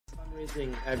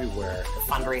Fundraising everywhere.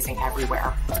 Fundraising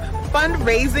everywhere.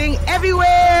 Fundraising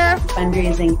everywhere.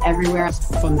 Fundraising everywhere.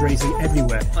 Fundraising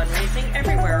everywhere. Fundraising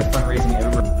everywhere. Fundraising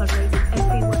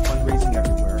everywhere. Fundraising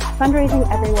everywhere.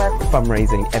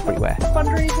 Fundraising everywhere.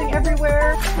 Fundraising everywhere.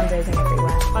 Fundraising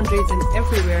everywhere. Fundraising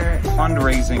everywhere.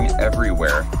 Fundraising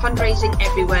everywhere.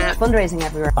 Fundraising everywhere. Fundraising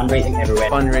everywhere. Fundraising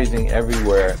everywhere. Fundraising everywhere. Fundraising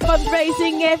everywhere.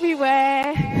 Fundraising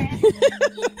everywhere.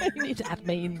 You need to add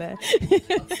me in there.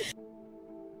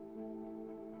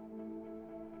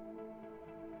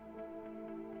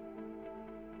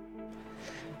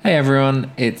 Hey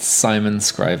everyone, it's Simon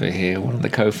Scriver here, one of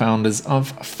the co-founders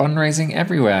of Fundraising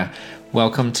Everywhere.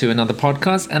 Welcome to another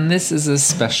podcast, and this is a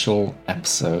special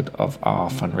episode of our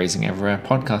Fundraising Everywhere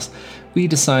podcast. We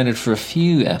decided for a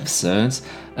few episodes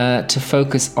to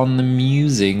focus on the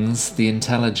musings, the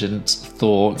intelligent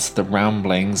thoughts, the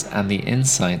ramblings, and the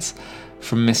insights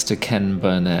from Mr. Ken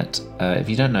Burnett. If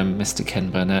you don't know Mr.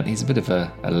 Ken Burnett, he's a bit of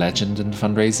a legend in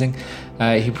fundraising.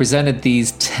 He presented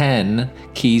these 10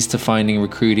 keys to finding,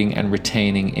 recruiting, and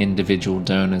retaining individual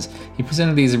donors. He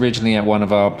presented these originally at one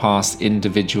of our past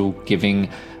individual giving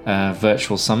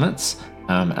virtual summits.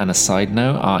 And a side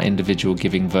note, our individual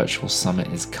giving virtual summit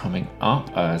is coming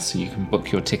up, so you can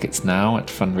book your tickets now at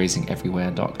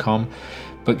fundraisingeverywhere.com.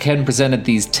 But Ken presented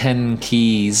these 10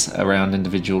 keys around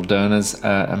individual donors,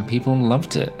 and people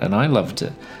loved it, and I loved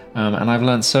it. And I've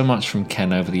learned so much from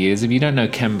Ken over the years. If you don't know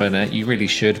Ken Burnett, you really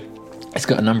should. He's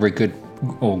got a number of good,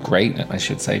 or great, I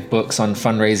should say, books on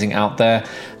fundraising out there.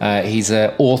 He's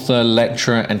an author,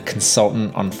 lecturer, and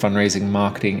consultant on fundraising,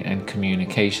 marketing, and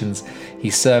communications. He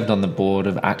served on the board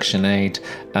of ActionAid.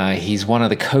 He's one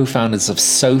of the co-founders of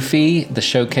Sophie, the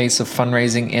showcase of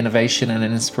fundraising, innovation, and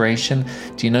inspiration.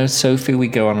 Do you know Sophie? We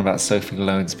go on about Sophie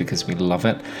loads because we love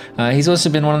it. He's also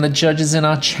been one of the judges in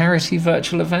our Charity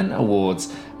Virtual Event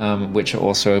Awards, which are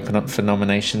also open up for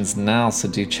nominations now, so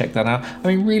do check that out. I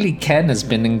mean, really, Ken has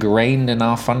been ingrained in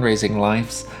our fundraising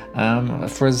lives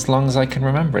for as long as I can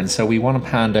remember, and so we want to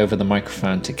hand over the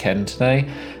microphone to Ken today.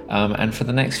 And for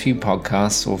the next few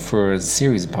podcasts, or for a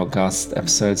series of podcast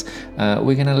episodes,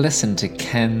 we're going to listen to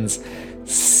Ken's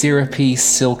syrupy,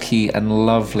 silky, and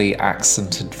lovely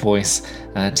accented voice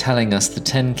telling us the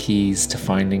 10 keys to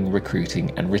finding,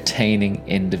 recruiting, and retaining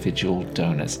individual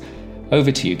donors.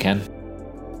 Over to you, Ken.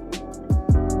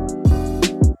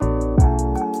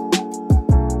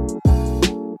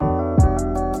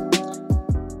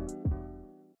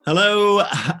 Hello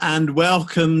and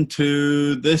welcome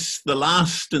to this, the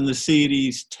last in the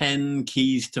series, 10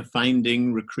 Keys to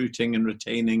Finding, Recruiting and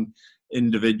Retaining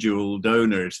Individual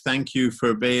Donors. Thank you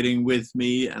for bearing with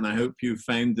me, and I hope you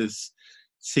found this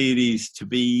series to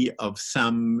be of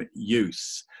some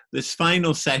use. This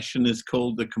final session is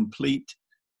called the Complete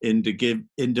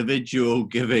Individual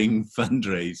Giving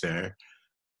Fundraiser,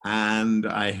 and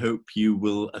I hope you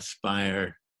will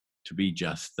aspire to be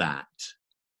just that.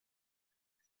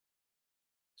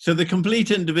 So the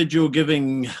Complete Individual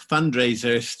Giving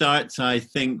Fundraiser starts, I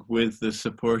think, with the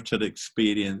supported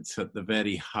experience at the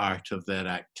very heart of their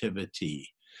activity.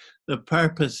 The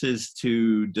purpose is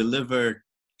to deliver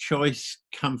choice,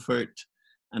 comfort,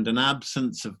 and an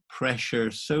absence of pressure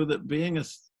so that being a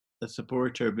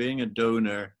supporter, being a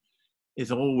donor,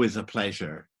 is always a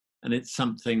pleasure. And it's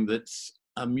something that's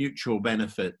a mutual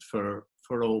benefit for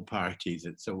all parties.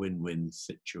 It's a win-win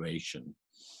situation.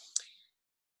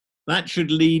 That should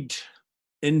lead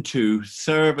into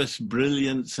service,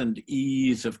 brilliance, and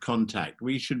ease of contact.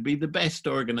 We should be the best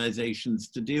organizations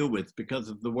to deal with because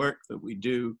of the work that we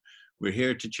do. We're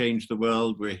here to change the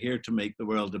world. We're here to make the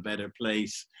world a better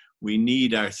place. We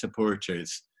need our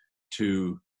supporters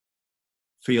to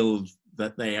feel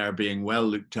that they are being well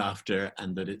looked after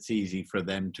and that it's easy for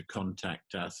them to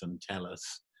contact us and tell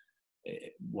us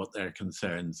what their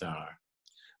concerns are.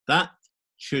 That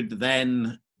should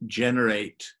then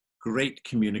generate great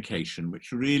communication,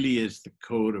 which really is the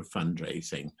core of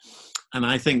fundraising. And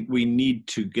I think we need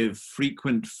to give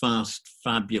frequent, fast,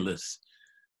 fabulous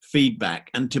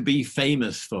feedback and to be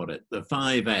famous for it, the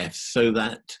 5 Fs, so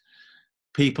that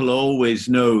people always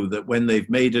know that when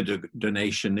they've made a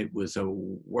donation, it was a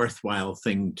worthwhile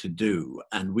thing to do.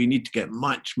 And we need to get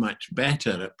much, much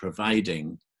better at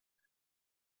providing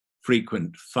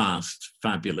frequent, fast,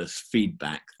 fabulous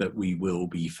feedback that we will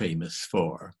be famous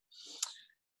for.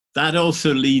 That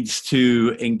also leads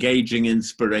to engaging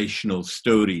inspirational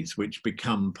stories, which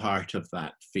become part of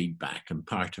that feedback and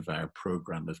part of our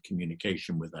program of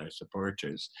communication with our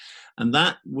supporters. And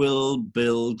that will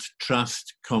build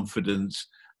trust, confidence,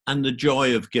 and the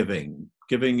joy of giving.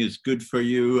 Giving is good for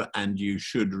you and you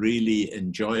should really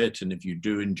enjoy it. And if you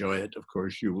do enjoy it, of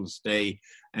course, you will stay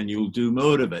and you'll do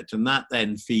more of it. And that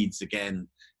then feeds again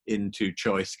into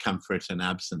choice, comfort, and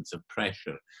absence of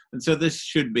pressure. And so this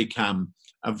should become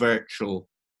a virtual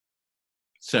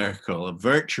circle, a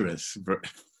virtuous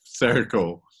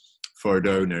circle for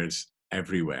donors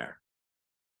everywhere.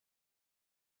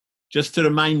 Just to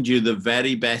remind you, the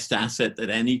very best asset that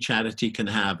any charity can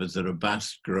have is a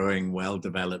robust, growing,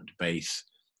 well-developed base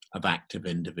of active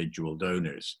individual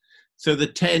donors. So the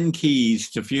 10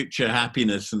 keys to future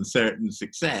happiness and certain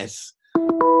success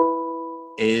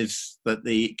is that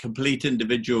the complete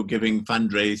individual giving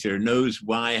fundraiser knows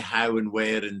why, how, and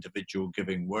where individual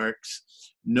giving works,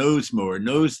 knows more,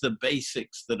 knows the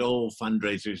basics that all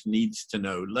fundraisers needs to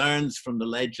know, learns from the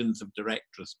legends of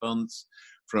direct response,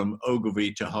 from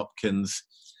Ogilvy to Hopkins,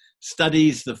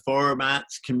 studies the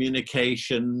formats,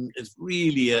 communication, is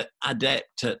really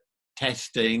adept at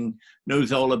testing,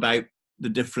 knows all about the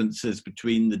differences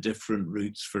between the different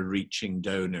routes for reaching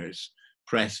donors,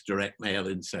 press, direct mail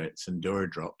inserts, and door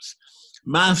drops,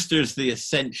 masters the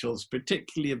essentials,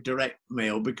 particularly of direct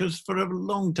mail, because for a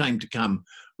long time to come,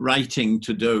 writing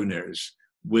to donors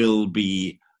will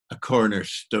be a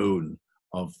cornerstone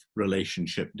of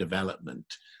relationship development.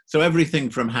 So everything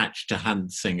from Hatch to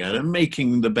Handsinger, and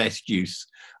making the best use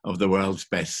of the world's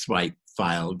best swipe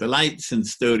file, delights in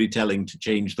storytelling to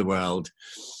change the world,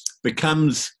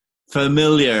 becomes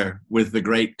familiar with the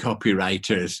great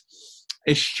copywriters,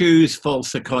 eschews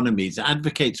false economies,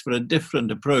 advocates for a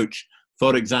different approach,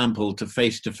 for example, to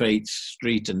face-to-face,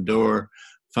 street and door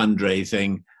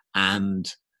fundraising, and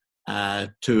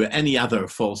to any other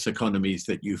false economies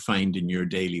that you find in your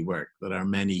daily work. There are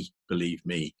many, believe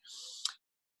me.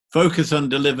 Focus on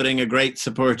delivering a great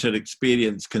supporter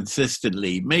experience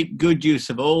consistently. Make good use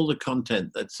of all the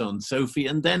content that's on Sophie,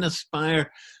 and then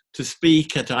aspire to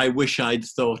speak at I Wish I'd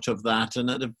Thought of That, and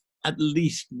at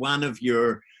least one of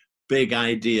your big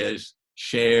ideas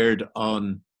shared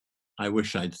on I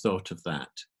Wish I'd Thought of That,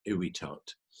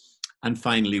 Uitot. And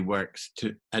finally works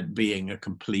at being a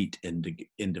complete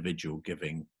individual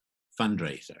giving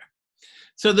fundraiser.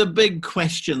 So the big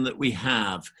question that we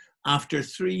have after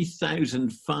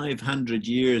 3,500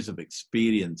 years of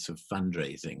experience of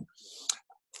fundraising,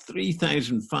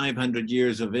 3,500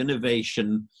 years of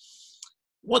innovation,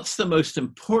 what's the most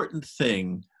important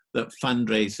thing that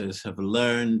fundraisers have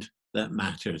learned that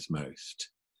matters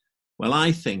most? Well,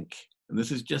 I think, and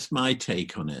this is just my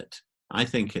take on it, I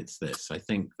think it's this. I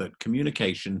think that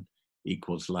communication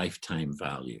equals lifetime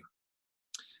value.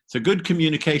 So good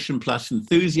communication plus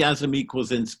enthusiasm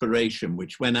equals inspiration,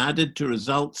 which when added to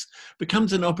results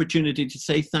becomes an opportunity to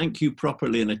say thank you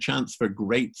properly and a chance for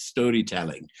great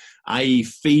storytelling, i.e.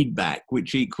 feedback,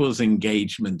 which equals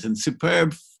engagement, and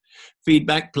superb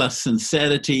feedback plus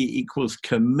sincerity equals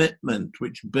commitment,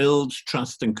 which builds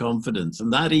trust and confidence.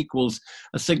 And that equals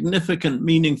a significant,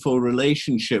 meaningful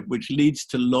relationship, which leads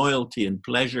to loyalty and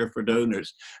pleasure for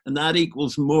donors. And that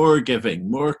equals more giving,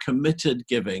 more committed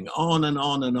giving, on and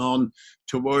on and on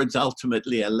towards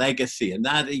ultimately a legacy. And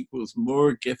that equals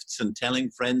more gifts and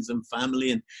telling friends and family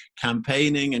and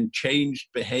campaigning and changed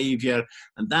behavior.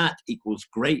 And that equals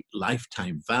great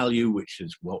lifetime value, which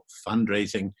is what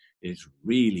fundraising is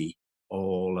really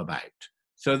all about.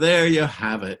 So there you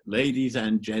have it, ladies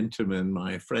and gentlemen,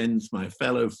 my friends, my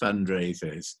fellow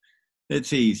fundraisers.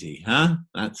 It's easy, huh?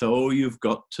 That's all you've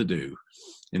got to do.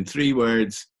 In 3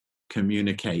 words,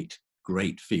 communicate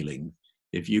great feelings.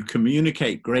 If you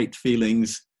communicate great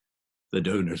feelings, the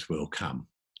donors will come.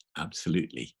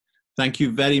 Absolutely. Thank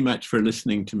you very much for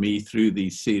listening to me through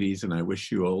these series, and I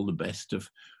wish you all the best of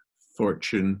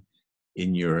fortune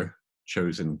in your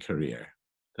chosen career.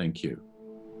 Thank you.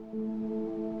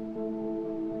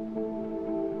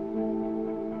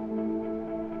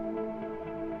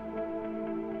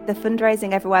 The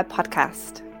Fundraising Everywhere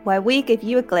podcast, where we give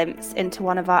you a glimpse into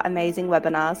one of our amazing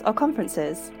webinars or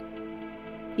conferences.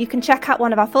 You can check out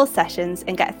one of our full sessions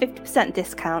and get a 50%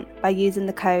 discount by using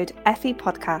the code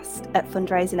FEPodcast at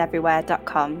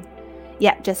fundraisingeverywhere.com.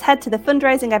 Yep, just head to the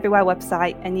Fundraising Everywhere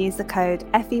website and use the code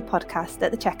FEPodcast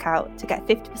at the checkout to get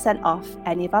 50% off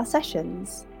any of our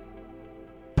sessions.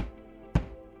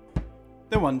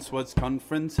 There once was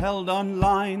conference held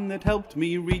online that helped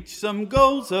me reach some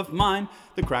goals of mine.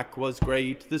 The crack was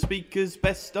great, the speakers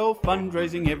best, oh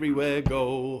fundraising everywhere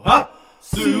go. Ha!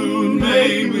 Soon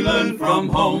may we learn from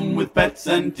home with pets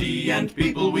and tea and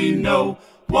people we know.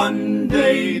 One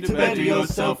day to better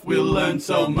yourself we'll learn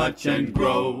so much and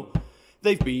grow.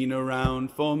 They've been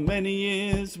around for many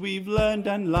years. We've learned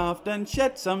and laughed and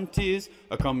shed some tears.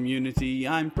 A community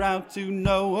I'm proud to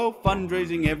know. Oh,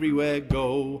 fundraising everywhere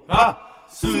go. Ha!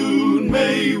 Soon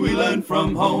may we learn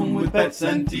from home with pets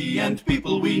and tea and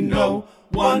people we know.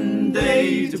 One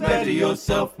day to better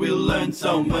yourself we'll learn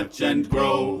so much and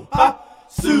grow. Ha!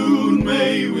 Soon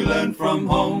may we learn from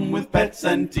home with pets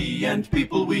and tea and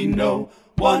people we know.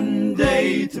 One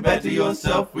day to better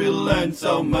yourself we'll learn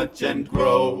so much and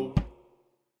grow.